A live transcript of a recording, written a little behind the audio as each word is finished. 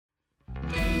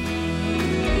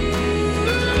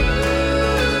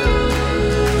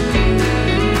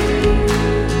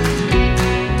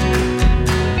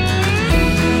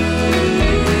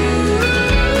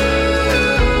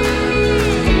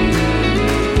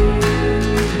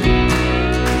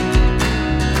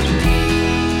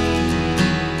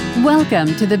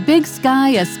Welcome to the Big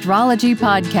Sky Astrology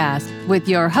Podcast with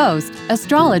your host,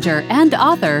 astrologer and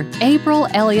author, April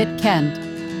Elliott Kent.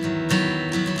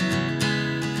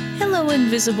 Hello,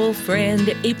 invisible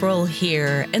friend. April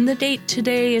here, and the date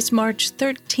today is March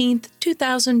 13th,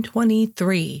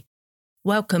 2023.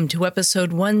 Welcome to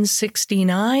episode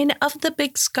 169 of the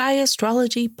Big Sky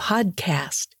Astrology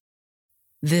Podcast.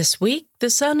 This week, the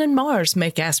Sun and Mars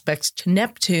make aspects to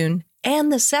Neptune,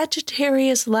 and the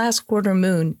Sagittarius last quarter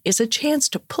moon is a chance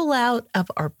to pull out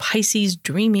of our Pisces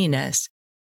dreaminess.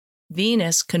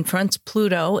 Venus confronts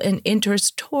Pluto and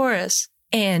enters Taurus.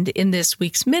 And in this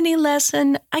week's mini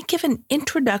lesson, I give an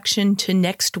introduction to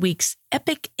next week's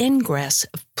epic ingress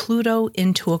of Pluto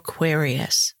into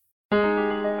Aquarius.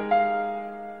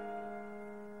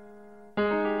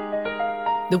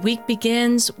 The week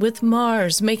begins with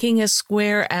Mars making a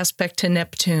square aspect to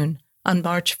Neptune on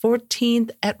March 14th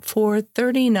at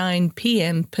 4:39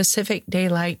 p.m. Pacific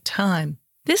Daylight Time.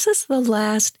 This is the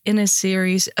last in a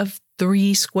series of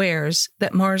 3 squares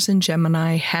that Mars in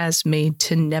Gemini has made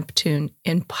to Neptune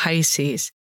in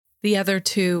Pisces. The other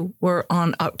 2 were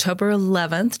on October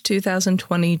 11th,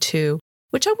 2022,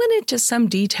 which I went into some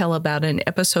detail about in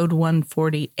episode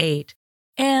 148,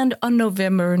 and on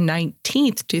November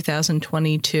 19th,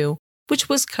 2022, which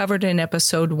was covered in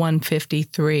episode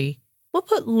 153. We'll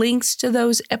put links to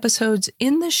those episodes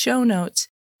in the show notes,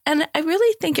 and I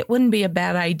really think it wouldn't be a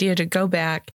bad idea to go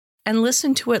back and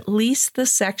listen to at least the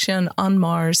section on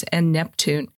Mars and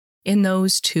Neptune in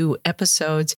those 2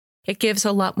 episodes. It gives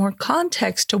a lot more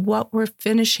context to what we're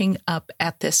finishing up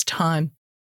at this time.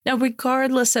 Now,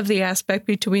 regardless of the aspect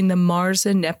between the Mars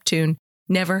and Neptune,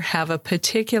 never have a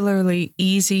particularly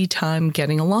easy time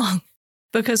getting along,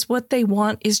 because what they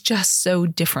want is just so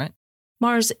different.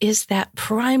 Mars is that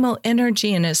primal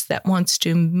energy in us that wants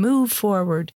to move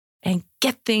forward and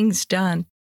get things done.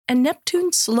 And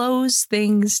Neptune slows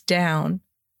things down.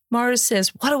 Mars says,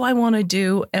 what do I want to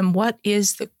do? And what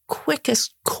is the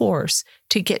quickest course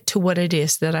to get to what it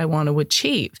is that I want to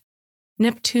achieve?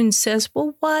 Neptune says,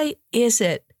 well, why is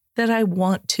it that I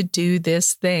want to do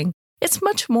this thing? It's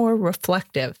much more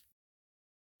reflective.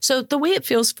 So the way it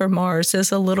feels for Mars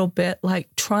is a little bit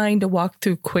like trying to walk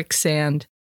through quicksand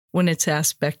when it's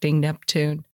aspecting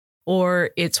Neptune,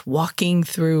 or it's walking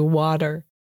through water.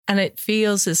 And it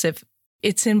feels as if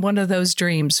it's in one of those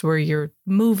dreams where you're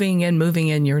moving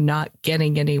and you're not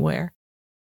getting anywhere.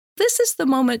 This is the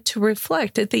moment to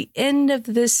reflect at the end of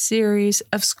this series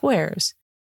of squares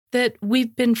that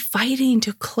we've been fighting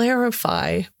to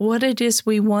clarify what it is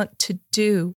we want to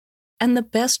do and the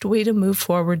best way to move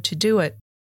forward to do it.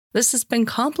 This has been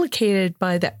complicated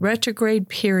by that retrograde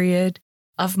period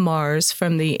of Mars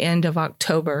from the end of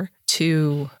October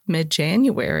to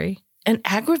mid-January, and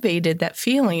aggravated that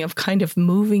feeling of kind of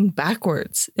moving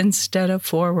backwards instead of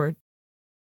forward.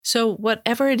 So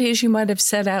whatever it is you might have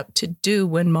set out to do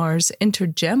when Mars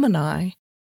entered Gemini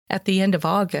at the end of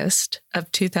August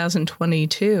of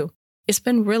 2022, it's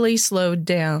been really slowed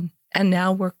down. And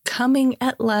now we're coming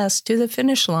at last to the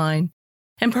finish line.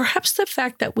 And perhaps the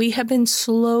fact that we have been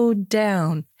slowed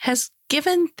down has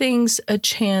given things a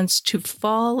chance to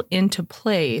fall into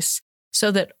place so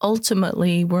that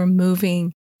ultimately we're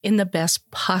moving in the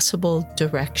best possible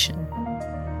direction.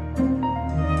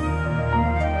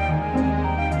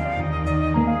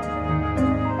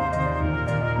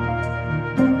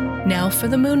 Now for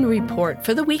the moon report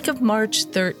for the week of March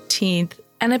 13th.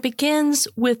 And it begins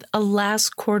with a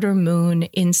last quarter moon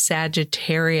in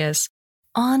Sagittarius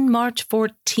on March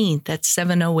 14th at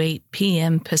 7:08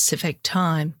 p.m. Pacific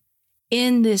Time.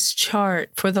 In this chart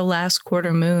for the last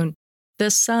quarter moon,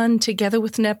 the Sun together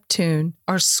with Neptune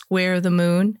are square the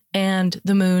moon, and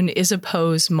the moon is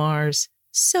opposed Mars.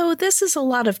 So this is a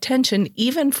lot of tension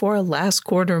even for a last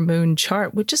quarter moon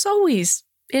chart, which is always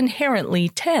inherently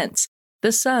tense.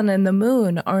 The Sun and the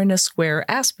moon are in a square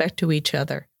aspect to each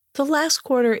other. The last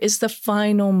quarter is the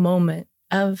final moment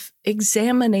of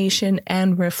examination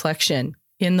and reflection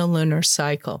in the lunar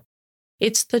cycle.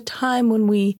 It's the time when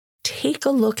we take a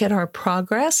look at our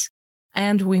progress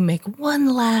and we make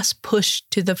one last push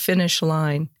to the finish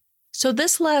line. So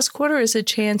this last quarter is a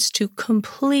chance to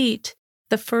complete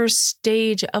the first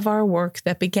stage of our work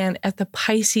that began at the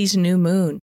Pisces new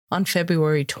moon on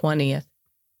February 20th.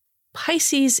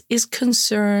 Pisces is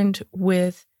concerned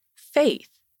with faith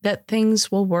that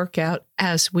things will work out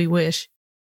as we wish.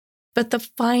 But the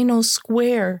final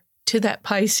square to that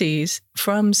Pisces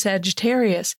from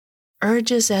Sagittarius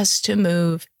urges us to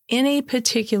move in a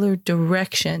particular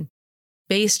direction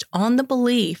based on the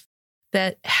belief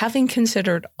that having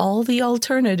considered all the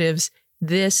alternatives,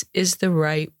 this is the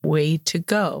right way to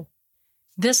go.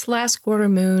 This last quarter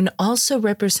moon also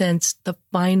represents the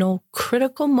final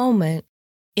critical moment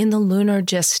in the lunar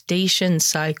gestation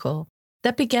cycle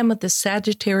that began with the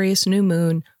Sagittarius new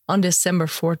moon on December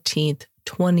 14th,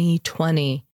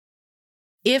 2020.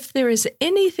 If there is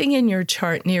anything in your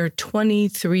chart near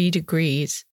 23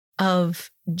 degrees of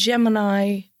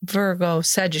Gemini, Virgo,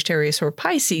 Sagittarius, or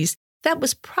Pisces, that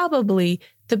was probably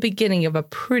the beginning of a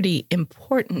pretty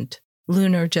important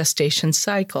lunar gestation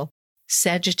cycle.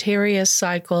 Sagittarius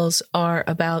cycles are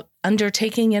about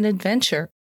undertaking an adventure,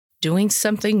 doing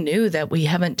something new that we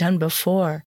haven't done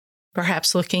before,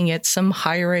 perhaps looking at some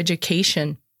higher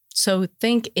education. So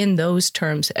think in those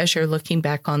terms as you're looking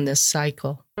back on this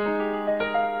cycle.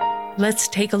 Let's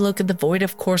take a look at the void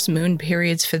of course moon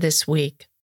periods for this week.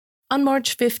 On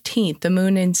March 15th, the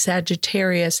moon in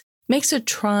Sagittarius makes a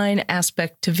trine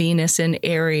aspect to Venus in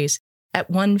Aries at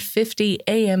 1:50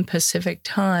 a.m. Pacific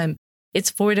time. It's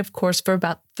void of course for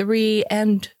about 3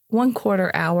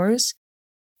 1/4 hours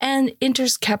and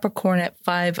enters Capricorn at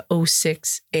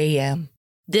 5:06 a.m.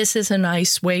 This is a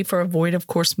nice way for a void of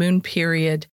course moon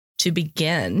period to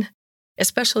begin,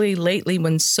 especially lately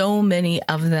when so many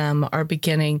of them are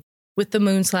beginning with the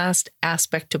moon's last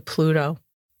aspect to Pluto.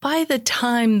 By the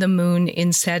time the moon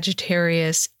in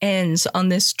Sagittarius ends on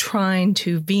this trine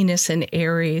to Venus in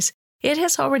Aries, it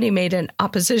has already made an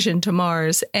opposition to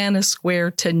Mars and a square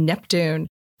to Neptune.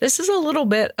 This is a little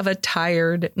bit of a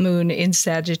tired moon in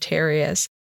Sagittarius,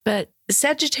 but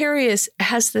Sagittarius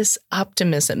has this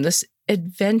optimism, this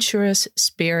adventurous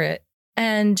spirit.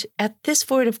 And at this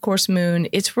void of course moon,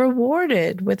 it's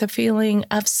rewarded with a feeling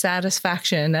of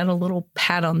satisfaction and a little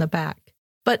pat on the back.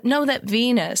 But know that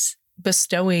Venus,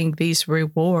 bestowing these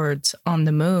rewards on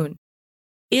the moon,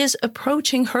 is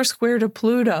approaching her square to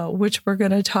Pluto, which we're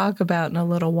going to talk about in a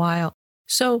little while.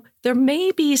 So there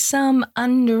may be some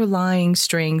underlying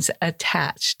strings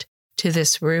attached to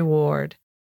this reward.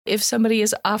 If somebody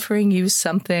is offering you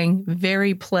something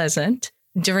very pleasant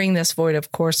during this void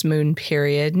of course moon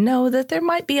period, know that there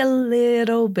might be a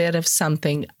little bit of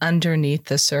something underneath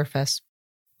the surface.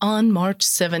 On March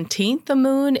 17th, the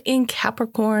moon in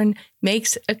Capricorn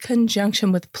makes a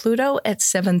conjunction with Pluto at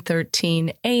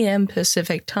 7:13 a.m.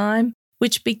 Pacific time,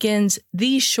 which begins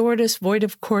the shortest void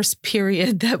of course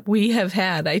period that we have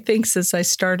had, I think, since I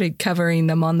started covering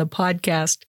them on the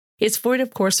podcast. It's void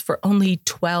of course for only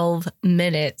 12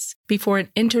 minutes before it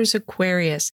enters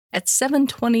Aquarius at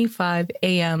 7:25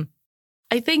 a.m.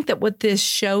 I think that what this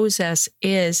shows us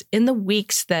is in the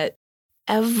weeks that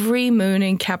every moon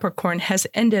in Capricorn has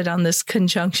ended on this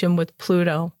conjunction with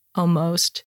Pluto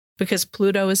almost, because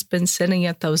Pluto has been sitting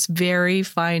at those very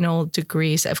final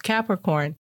degrees of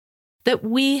Capricorn, that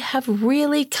we have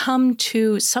really come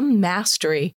to some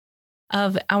mastery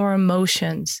of our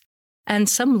emotions and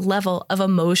some level of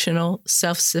emotional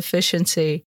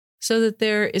self-sufficiency, so that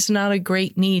there is not a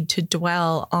great need to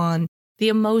dwell on the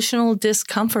emotional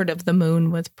discomfort of the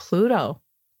moon with Pluto.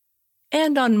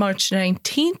 And on March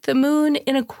 19th, the moon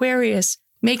in Aquarius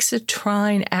makes a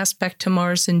trine aspect to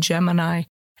Mars in Gemini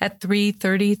at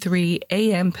 3:33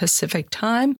 a.m. Pacific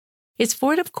time. It's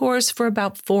void of course for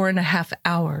about 4.5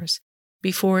 hours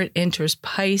before it enters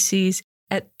Pisces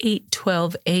at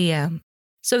 8:12 a.m.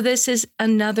 So this is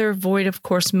another void of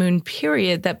course moon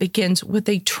period that begins with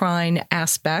a trine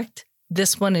aspect.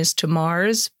 This one is to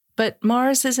Mars, but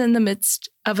Mars is in the midst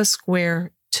of a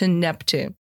square to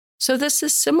Neptune. So this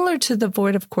is similar to the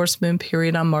void of course moon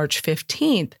period on March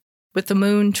 15th with the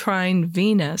moon trine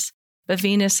Venus, but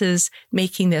Venus is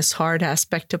making this hard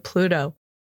aspect to Pluto.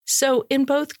 So in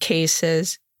both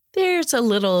cases, there's a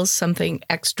little something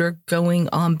extra going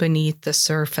on beneath the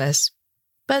surface.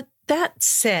 But that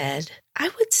said, I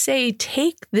would say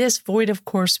take this void of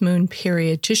course moon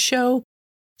period to show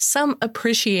some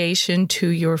appreciation to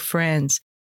your friends,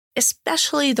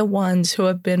 especially the ones who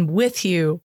have been with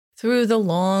you through the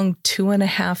long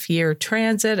 2.5-year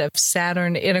transit of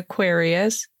Saturn in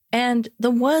Aquarius, and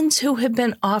the ones who have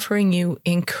been offering you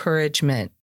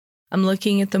encouragement. I'm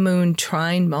looking at the moon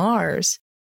trine Mars,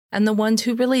 and the ones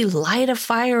who really light a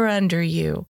fire under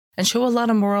you and show a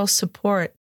lot of moral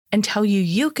support and tell you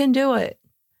you can do it.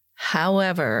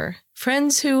 However,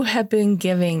 friends who have been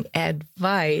giving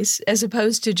advice as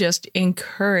opposed to just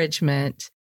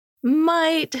encouragement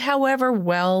might, however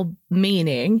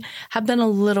well-meaning, have been a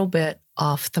little bit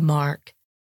off the mark.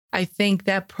 I think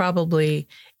that probably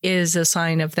is a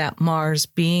sign of that Mars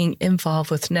being involved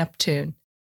with Neptune.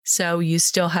 So you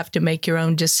still have to make your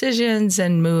own decisions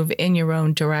and move in your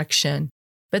own direction.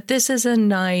 But this is a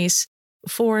nice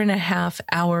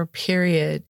 4.5-hour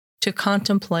period to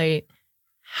contemplate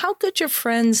how good your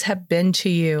friends have been to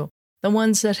you, the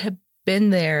ones that have been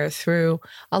there through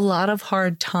a lot of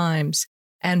hard times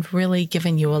and really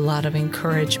given you a lot of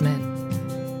encouragement.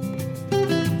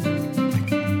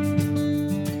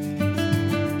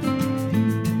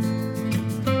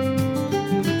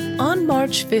 On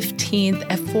March 15th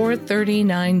at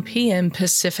 4:39 p.m.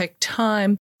 Pacific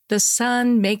Time, the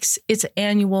Sun makes its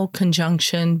annual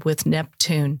conjunction with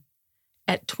Neptune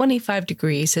at 25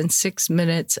 degrees and 6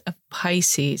 minutes of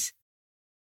Pisces.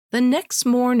 The next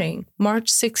morning,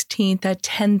 March 16th at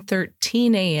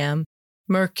 10:13 a.m.,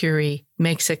 Mercury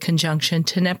makes a conjunction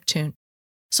to Neptune.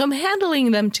 So I'm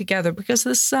handling them together because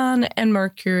the Sun and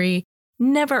Mercury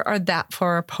never are that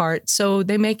far apart, so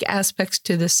they make aspects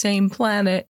to the same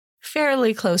planet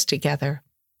fairly close together.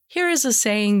 Here is a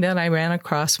saying that I ran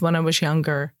across when I was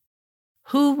younger.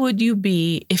 Who would you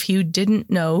be if you didn't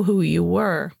know who you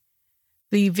were?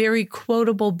 The very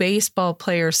quotable baseball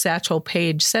player Satchel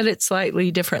Paige said it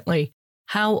slightly differently.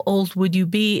 How old would you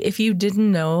be if you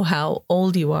didn't know how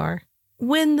old you are?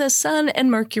 When the Sun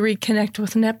and Mercury connect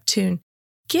with Neptune,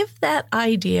 give that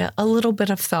idea a little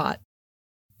bit of thought.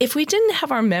 If we didn't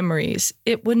have our memories,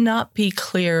 it would not be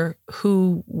clear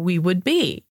who we would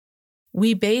be.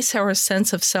 We base our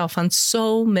sense of self on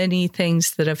so many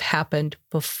things that have happened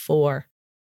before.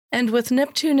 And with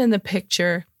Neptune in the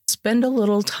picture, spend a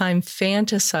little time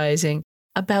fantasizing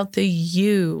about the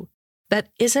you that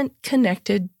isn't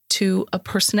connected to a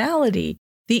personality,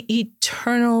 the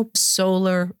eternal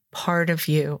solar part of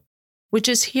you, which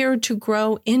is here to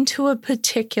grow into a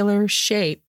particular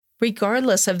shape,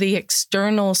 regardless of the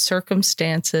external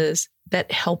circumstances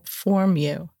that help form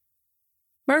you.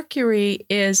 Mercury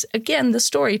is, again, the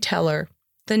storyteller,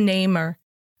 the namer,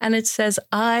 and it says,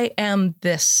 I am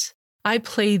this. I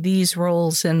play these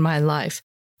roles in my life.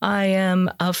 I am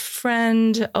a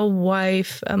friend, a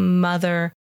wife, a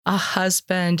mother, a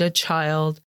husband, a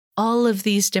child, all of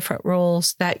these different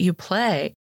roles that you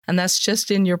play. And that's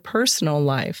just in your personal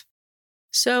life.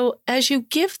 So as you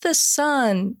give the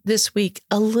Sun this week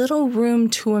a little room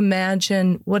to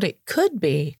imagine what it could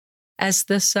be as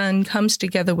the Sun comes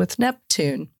together with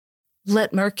Neptune,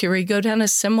 let Mercury go down a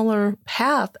similar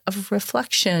path of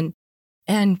reflection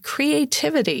and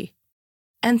creativity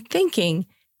and thinking,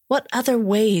 what other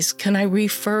ways can I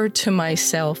refer to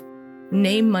myself,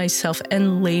 name myself,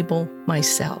 and label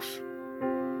myself?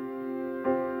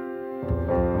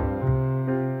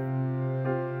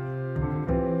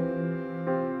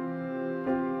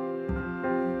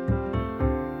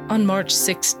 On March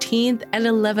 16th at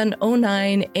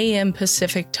 11:09 a.m.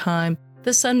 Pacific Time,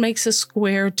 the Sun makes a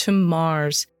square to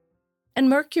Mars, and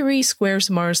Mercury squares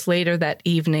Mars later that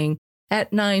evening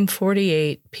at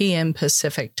 9:48 p.m.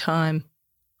 Pacific Time.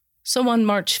 So on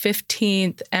March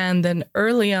 15th and then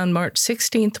early on March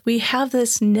 16th, we have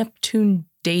this Neptune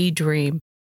daydream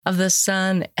of the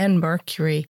Sun and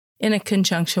Mercury in a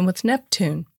conjunction with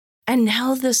Neptune. And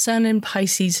now the Sun in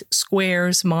Pisces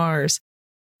squares Mars,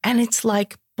 and it's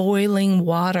like boiling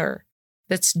water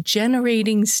that's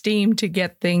generating steam to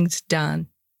get things done.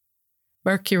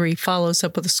 Mercury follows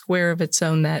up with a square of its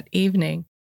own that evening.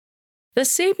 The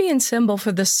Sabian symbol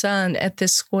for the Sun at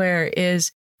this square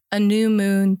is a new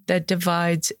moon that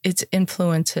divides its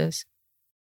influences.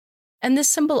 And this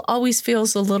symbol always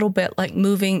feels a little bit like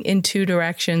moving in two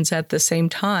directions at the same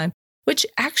time, which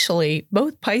actually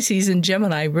both Pisces and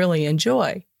Gemini really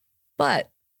enjoy. But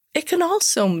it can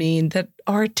also mean that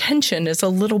our attention is a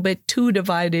little bit too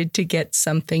divided to get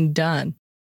something done.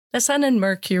 The Sun and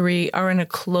Mercury are in a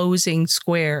closing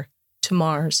square to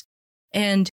Mars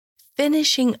and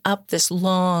finishing up this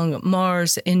long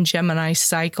Mars in Gemini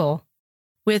cycle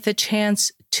with a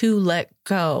chance to let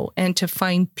go and to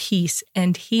find peace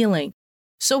and healing.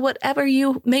 So whatever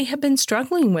you may have been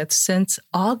struggling with since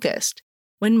August,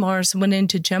 when Mars went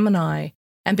into Gemini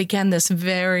and began this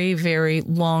very, very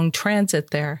long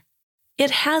transit there, it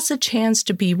has a chance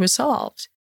to be resolved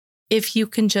if you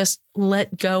can just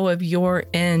let go of your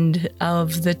end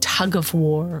of the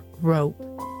tug-of-war rope.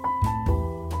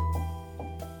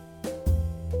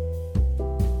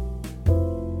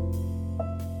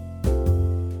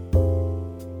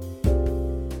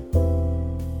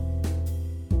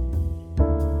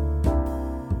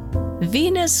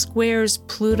 Venus squares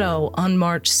Pluto on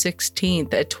March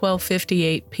 16th at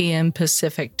 12:58 p.m.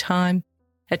 Pacific Time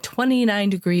at 29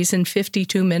 degrees and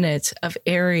 52 minutes of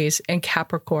Aries and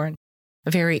Capricorn,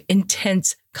 a very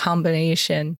intense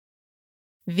combination.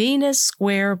 Venus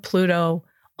square Pluto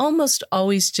almost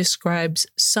always describes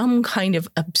some kind of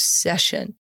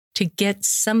obsession to get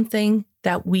something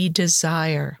that we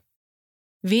desire.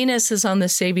 Venus is on the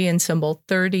Sabian symbol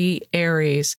 30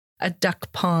 Aries, a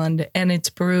duck pond and its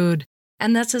brood.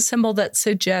 And that's a symbol that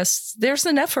suggests there's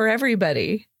enough for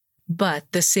everybody.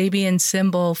 But the Sabian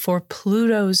symbol for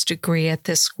Pluto's degree at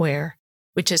this square,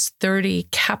 which is 30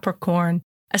 Capricorn,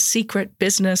 a secret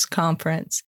business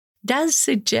conference, does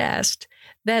suggest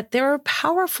that there are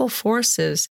powerful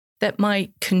forces that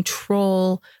might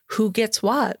control who gets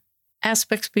what.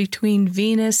 Aspects between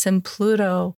Venus and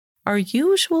Pluto are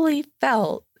usually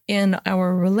felt in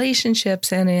our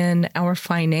relationships and in our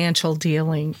financial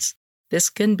dealings. This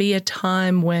can be a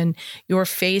time when you're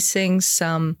facing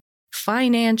some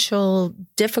financial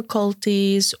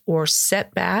difficulties or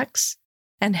setbacks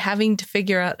and having to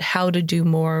figure out how to do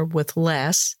more with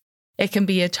less. It can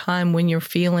be a time when you're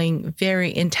feeling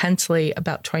very intensely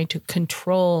about trying to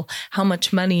control how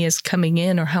much money is coming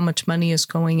in or how much money is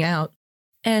going out.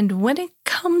 And when it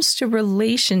comes to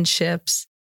relationships,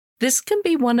 this can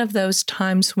be one of those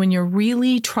times when you're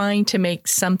really trying to make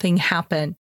something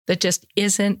happen that just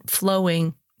isn't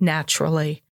flowing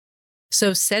naturally.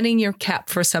 So setting your cap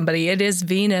for somebody, it is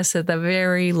Venus at the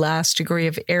very last degree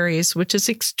of Aries, which is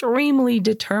extremely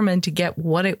determined to get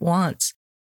what it wants,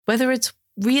 whether it's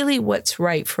really what's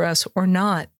right for us or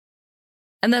not.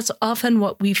 And that's often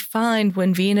what we find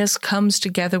when Venus comes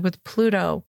together with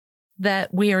Pluto,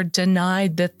 that we are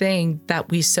denied the thing that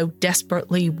we so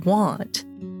desperately want,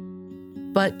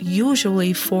 but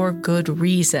usually for good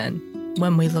reason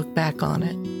when we look back on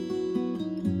it.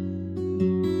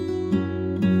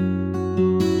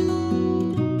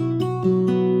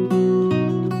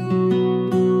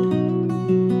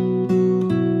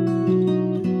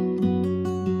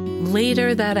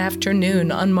 Later that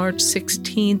afternoon, on March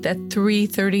 16th at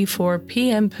 3:34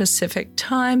 p.m. Pacific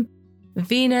time,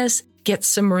 Venus gets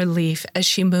some relief as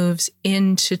she moves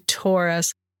into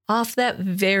Taurus off that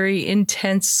very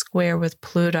intense square with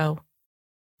Pluto.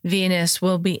 Venus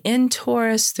will be in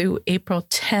Taurus through April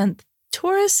 10th.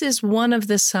 Taurus is one of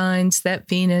the signs that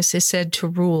Venus is said to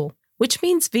rule, which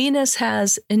means Venus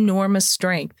has enormous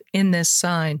strength in this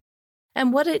sign.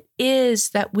 And what it is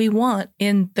that we want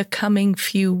in the coming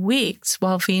few weeks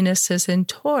while Venus is in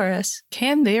Taurus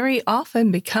can very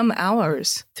often become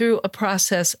ours through a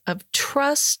process of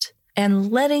trust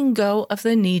and letting go of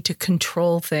the need to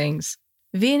control things.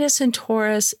 Venus in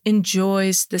Taurus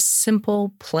enjoys the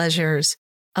simple pleasures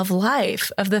of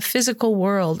life, of the physical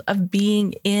world, of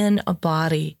being in a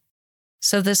body.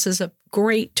 So this is a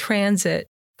great transit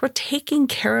for taking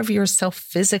care of yourself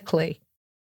physically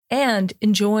and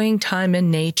enjoying time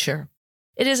in nature.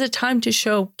 It is a time to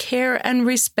show care and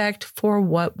respect for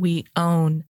what we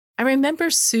own. I remember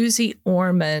Susie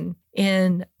Orman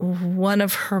in one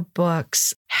of her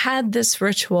books had this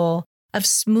ritual of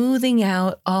smoothing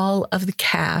out all of the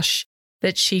cash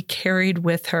that she carried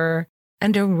with her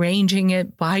and arranging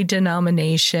it by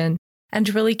denomination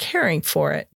and really caring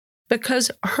for it.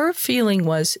 Because her feeling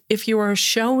was, if you are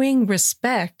showing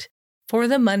respect for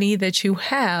the money that you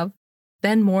have,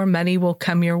 then more money will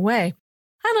come your way.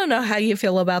 I don't know how you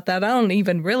feel about that. I don't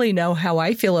even really know how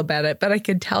I feel about it, but I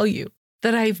can tell you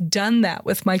that I've done that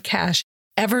with my cash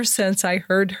ever since I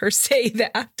heard her say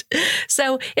that.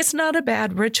 So it's not a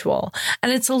bad ritual,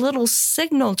 and it's a little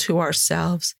signal to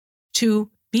ourselves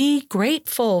to be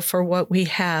grateful for what we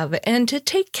have and to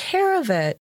take care of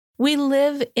it. We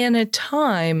live in a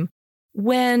time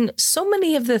when so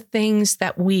many of the things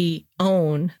that we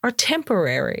own are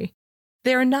temporary.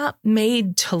 They're not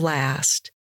made to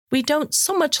last. We don't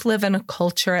so much live in a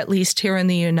culture, at least here in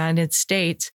the United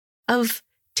States, of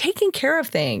taking care of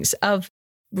things, of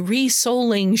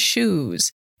resoling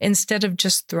shoes instead of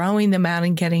just throwing them out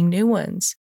and getting new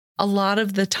ones. A lot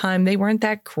of the time, they weren't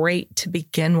that great to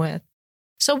begin with.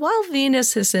 So while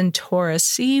Venus is in Taurus,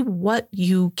 see what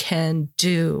you can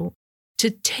do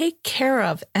to take care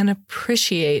of and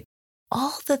appreciate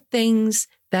all the things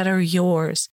that are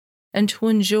yours, and to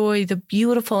enjoy the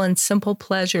beautiful and simple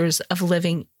pleasures of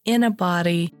living in a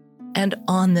body and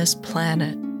on this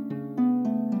planet.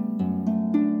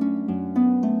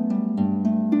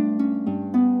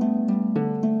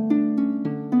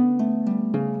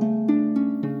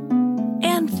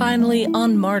 And finally,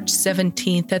 on March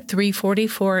 17th at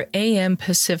 3:44 a.m.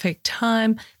 Pacific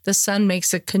time, the Sun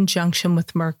makes a conjunction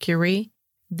with Mercury.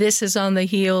 This is on the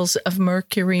heels of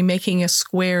Mercury making a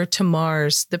square to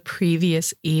Mars the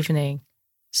previous evening.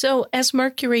 So as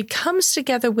Mercury comes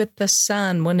together with the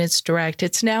Sun when it's direct,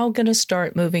 it's now going to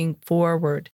start moving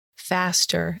forward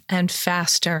faster and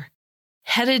faster,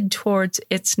 headed towards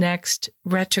its next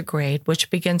retrograde, which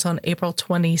begins on April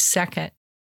 22nd.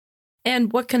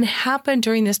 And what can happen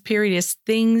during this period is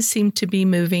things seem to be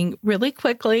moving really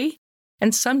quickly.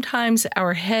 And sometimes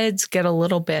our heads get a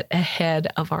little bit ahead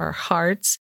of our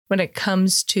hearts when it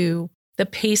comes to the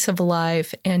pace of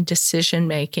life and decision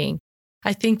making.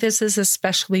 I think this is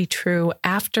especially true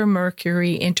after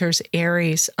Mercury enters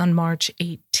Aries on March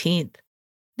 18th.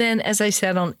 Then, as I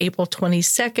said, on April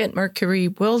 22nd, Mercury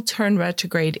will turn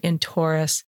retrograde in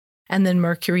Taurus, and then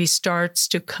Mercury starts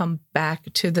to come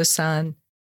back to the sun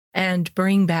and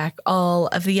bring back all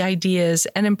of the ideas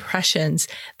and impressions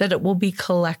that it will be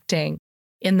collecting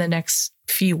in the next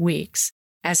few weeks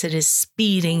as it is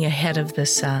speeding ahead of the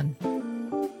sun.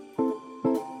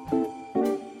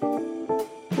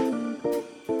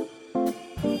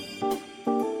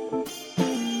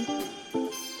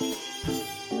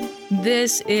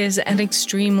 This is an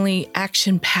extremely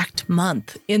action-packed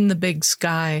month in the big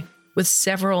sky, with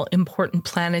several important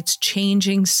planets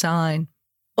changing sign.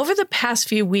 Over the past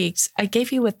few weeks, I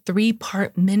gave you a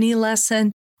 3-part mini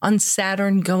lesson on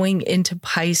Saturn going into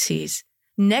Pisces.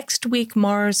 Next week,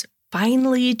 Mars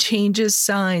finally changes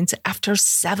signs after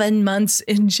 7 months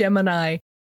in Gemini.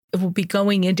 It will be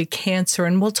going into Cancer,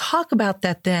 and we'll talk about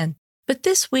that then. But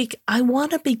this week, I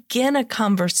want to begin a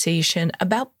conversation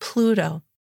about Pluto,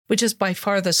 which is by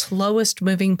far the slowest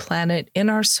moving planet in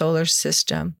our solar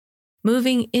system,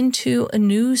 moving into a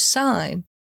new sign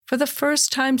for the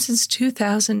first time since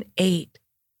 2008.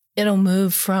 It'll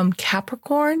move from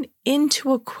Capricorn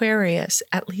into Aquarius,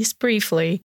 at least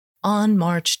briefly, on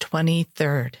March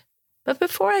 23rd. But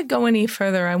before I go any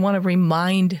further, I want to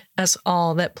remind us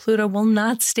all that Pluto will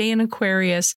not stay in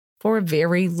Aquarius for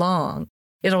very long.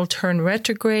 It'll turn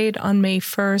retrograde on May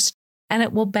 1st, and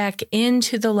it will back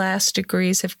into the last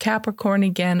degrees of Capricorn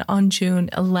again on June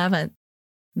 11th.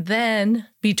 Then,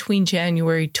 between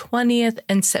January 20th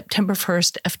and September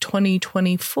 1st of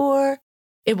 2024,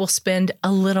 it will spend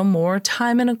a little more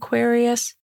time in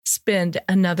Aquarius, spend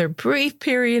another brief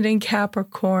period in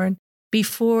Capricorn,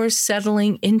 before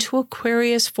settling into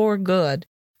Aquarius for good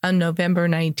on November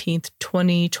 19th,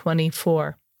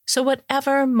 2024. So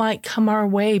whatever might come our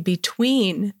way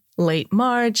between late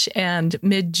March and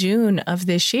mid-June of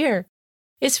this year,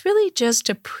 it's really just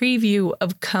a preview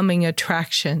of coming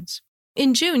attractions.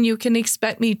 In June, you can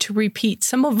expect me to repeat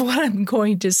some of what I'm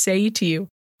going to say to you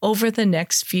over the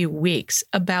next few weeks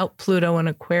about Pluto and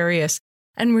Aquarius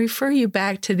and refer you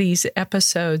back to these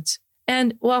episodes.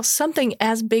 And while something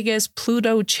as big as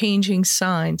Pluto changing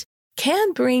signs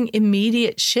can bring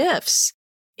immediate shifts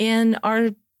in our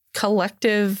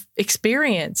collective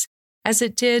experience, as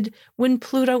it did when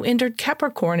Pluto entered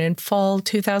Capricorn in fall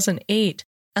 2008,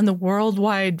 and the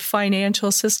worldwide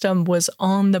financial system was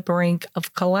on the brink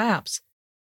of collapse.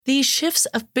 These shifts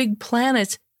of big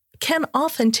planets can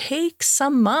often take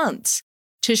some months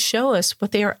to show us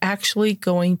what they are actually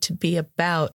going to be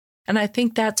about. And I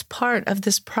think that's part of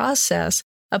this process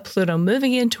of Pluto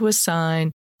moving into a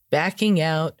sign, backing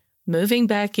out, moving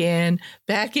back in,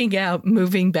 backing out,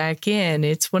 moving back in.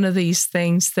 It's one of these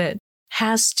things that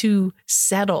has to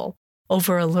settle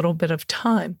over a little bit of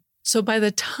time. So by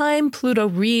the time Pluto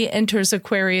re-enters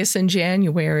Aquarius in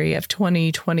January of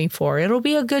 2024, it'll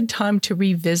be a good time to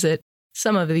revisit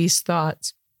some of these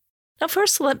thoughts. Now,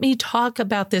 first, let me talk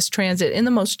about this transit in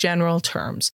the most general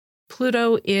terms.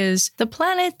 Pluto is the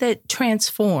planet that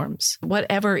transforms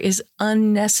whatever is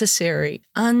unnecessary,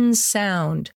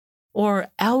 unsound, or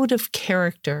out of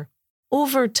character.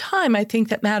 Over time, I think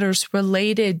that matters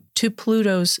related to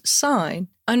Pluto's sign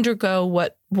undergo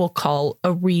what we'll call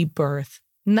a rebirth.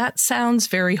 And that sounds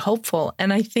very hopeful,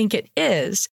 and I think it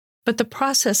is, but the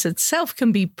process itself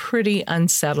can be pretty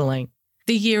unsettling.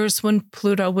 The years when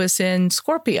Pluto was in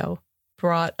Scorpio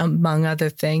brought, among other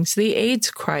things, the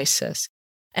AIDS crisis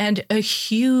and a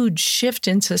huge shift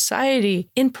in society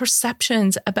in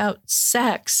perceptions about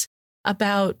sex,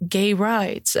 about gay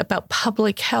rights, about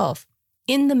public health.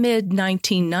 In the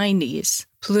mid-1990s,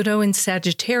 Pluto in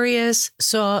Sagittarius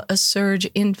saw a surge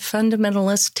in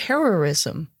fundamentalist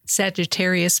terrorism,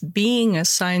 Sagittarius being a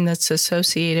sign that's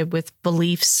associated with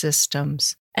belief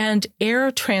systems. And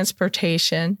air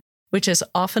transportation, which is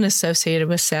often associated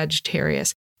with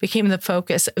Sagittarius, became the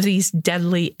focus of these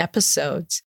deadly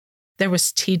episodes. There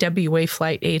was TWA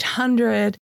Flight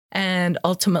 800 and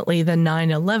ultimately the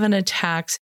 9/11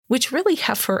 attacks, which really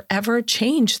have forever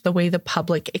changed the way the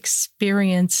public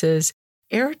experiences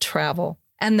air travel.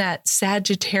 And that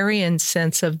Sagittarian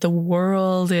sense of the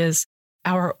world is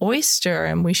our oyster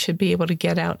and we should be able to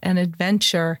get out and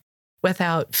adventure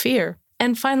without fear.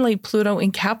 And finally, Pluto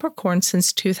in Capricorn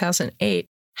since 2008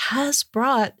 has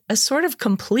brought a sort of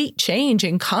complete change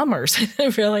in commerce,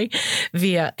 really,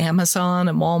 via Amazon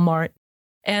and Walmart,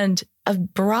 and a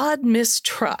broad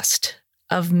mistrust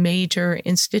of major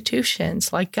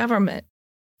institutions like government,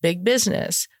 big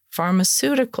business,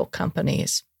 pharmaceutical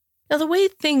companies. Now, the way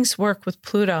things work with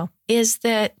Pluto is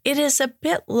that it is a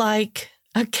bit like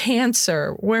a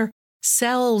Cancer, where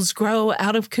Cells grow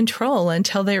out of control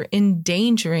until they're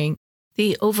endangering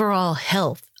the overall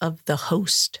health of the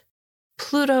host.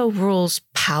 Pluto rules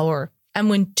power, and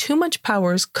when too much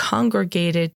power is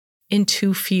congregated in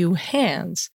too few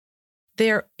hands,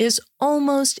 there is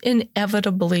almost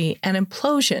inevitably an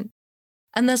implosion.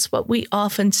 And that's what we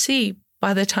often see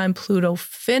by the time Pluto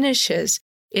finishes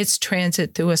its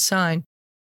transit through a sign.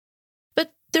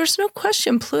 But there's no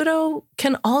question Pluto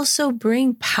can also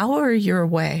bring power your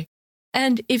way.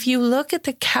 And if you look at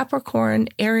the Capricorn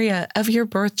area of your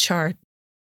birth chart,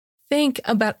 think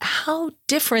about how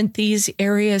different these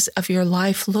areas of your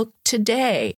life look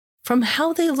today from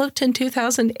how they looked in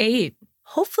 2008.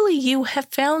 Hopefully you have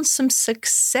found some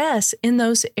success in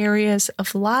those areas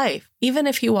of life, even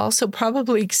if you also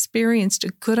probably experienced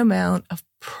a good amount of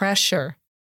pressure.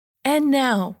 And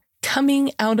now,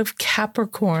 coming out of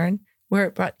Capricorn, where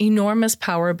it brought enormous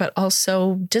power, but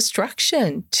also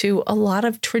destruction to a lot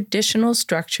of traditional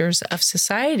structures of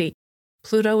society,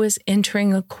 Pluto is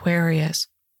entering Aquarius.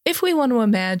 If we want to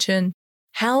imagine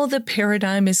how the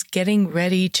paradigm is getting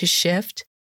ready to shift,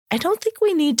 I don't think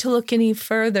we need to look any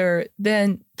further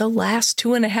than the last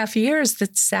 2.5 years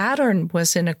that Saturn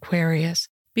was in Aquarius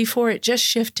before it just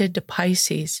shifted to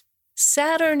Pisces.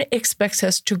 Saturn expects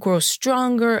us to grow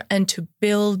stronger and to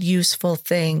build useful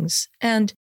things.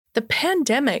 And the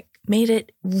pandemic made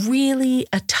it really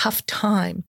a tough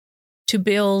time to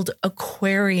build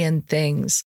Aquarian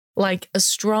things, like a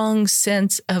strong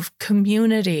sense of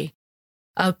community,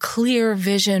 a clear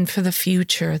vision for the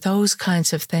future, those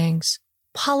kinds of things.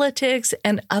 Politics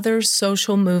and other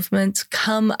social movements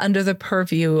come under the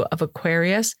purview of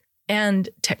Aquarius, and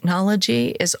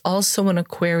technology is also an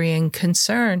Aquarian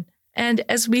concern. And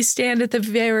as we stand at the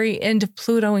very end of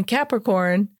Pluto and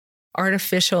Capricorn,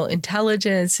 artificial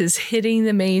intelligence is hitting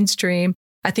the mainstream.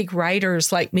 I think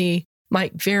writers like me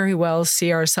might very well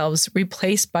see ourselves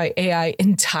replaced by AI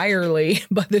entirely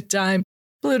by the time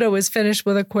Pluto is finished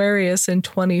with Aquarius in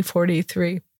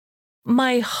 2043.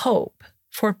 My hope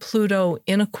for Pluto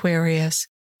in Aquarius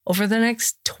over the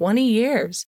next 20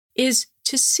 years is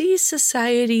to see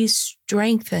society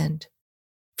strengthened,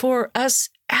 for us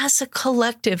as a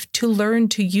collective to learn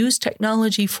to use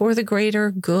technology for the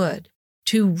greater good,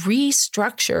 to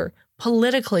restructure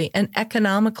politically and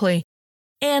economically.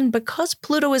 And because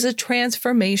Pluto is a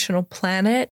transformational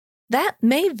planet, that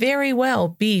may very well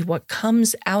be what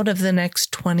comes out of the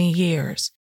next 20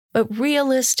 years. But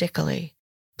realistically,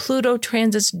 Pluto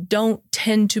transits don't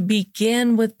tend to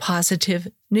begin with positive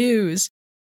news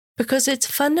because its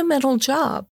fundamental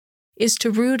job is to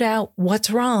root out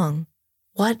what's wrong,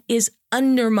 what is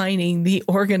undermining the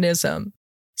organism,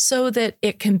 so that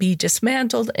it can be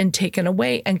dismantled and taken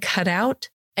away and cut out.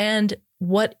 And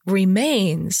what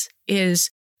remains is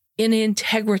in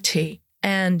integrity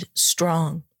and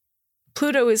strong.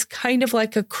 Pluto is kind of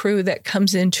like a crew that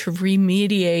comes in to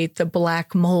remediate the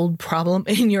black mold problem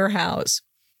in your house.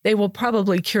 They will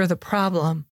probably cure the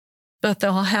problem, but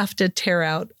they'll have to tear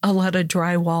out a lot of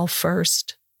drywall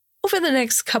first. Over the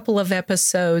next couple of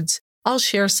episodes, I'll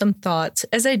share some thoughts,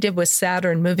 as I did with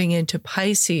Saturn moving into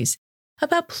Pisces,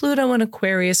 about Pluto and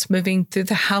Aquarius moving through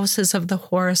the houses of the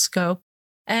horoscope,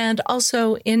 and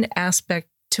also in aspect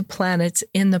to planets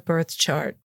in the birth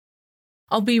chart.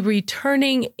 I'll be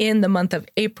returning in the month of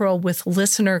April with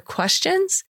listener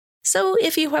questions. So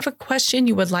if you have a question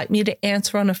you would like me to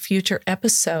answer on a future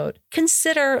episode,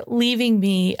 consider leaving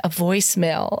me a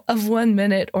voicemail of 1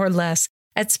 minute or less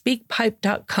at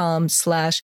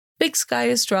speakpipe.com/Big Sky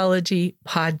Astrology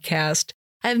Podcast.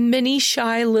 I have many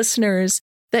shy listeners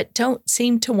that don't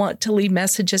seem to want to leave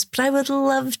messages, but I would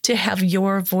love to have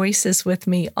your voices with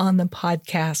me on the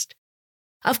podcast.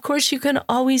 Of course, you can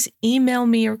always email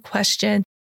me your question,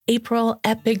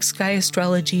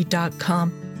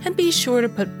 april@bigskyastrology.com, and be sure to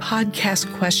put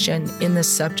podcast question in the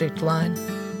subject line.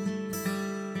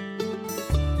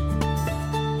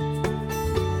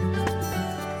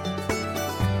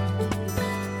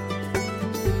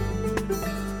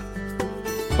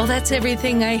 Well, that's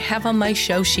everything I have on my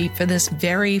show sheet for this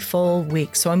very full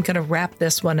week, so I'm going to wrap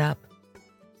this one up.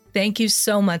 Thank you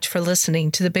so much for listening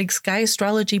to the Big Sky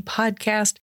Astrology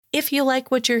Podcast. If you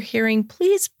like what you're hearing,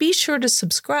 please be sure to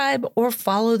subscribe or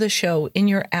follow the show in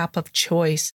your app of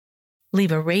choice.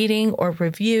 Leave a rating or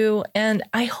review, and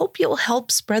I hope you'll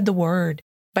help spread the word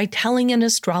by telling an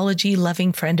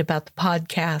astrology-loving friend about the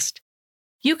podcast.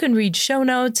 You can read show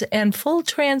notes and full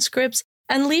transcripts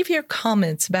and leave your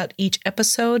comments about each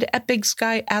episode at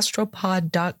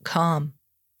bigskyastropod.com.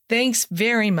 Thanks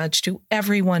very much to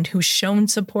everyone who's shown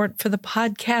support for the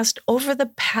podcast over the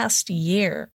past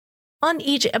year. On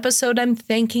each episode, I'm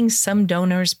thanking some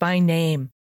donors by name.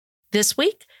 This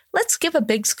week, let's give a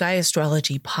Big Sky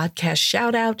Astrology podcast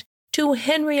shout out to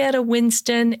Henrietta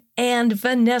Winston and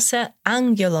Vanessa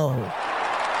Angulo.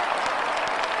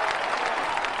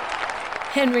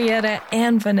 Henrietta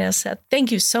and Vanessa,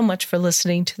 thank you so much for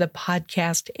listening to the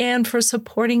podcast and for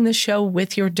supporting the show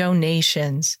with your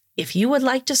donations. If you would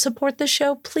like to support the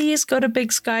show, please go to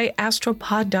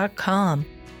bigskyastropod.com.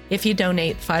 If you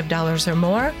donate $5 or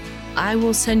more, I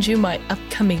will send you my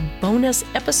upcoming bonus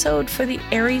episode for the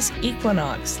Aries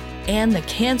equinox and the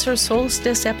Cancer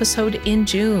solstice episode in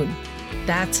June.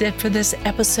 That's it for this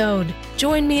episode.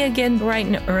 Join me again bright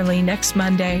and early next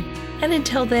Monday. And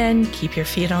until then, keep your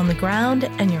feet on the ground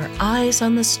and your eyes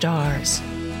on the stars.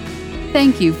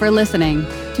 Thank you for listening.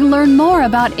 To learn more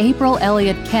about April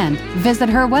Elliott Kent, visit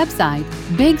her website,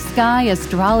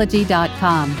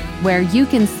 bigskyAstrology.com, where you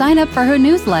can sign up for her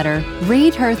newsletter,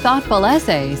 read her thoughtful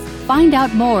essays, find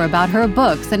out more about her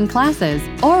books and classes,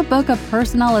 or book a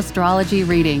personal astrology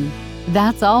reading.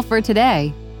 That's all for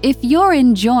today. If you're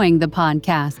enjoying the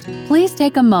podcast, please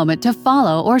take a moment to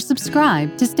follow or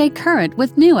subscribe to stay current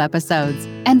with new episodes.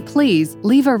 And please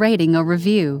leave a rating or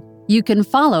review. You can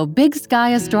follow Big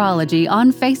Sky Astrology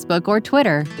on Facebook or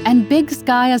Twitter and Big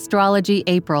Sky Astrology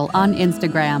April on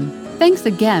Instagram. Thanks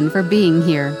again for being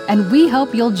here, and we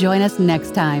hope you'll join us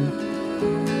next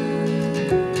time.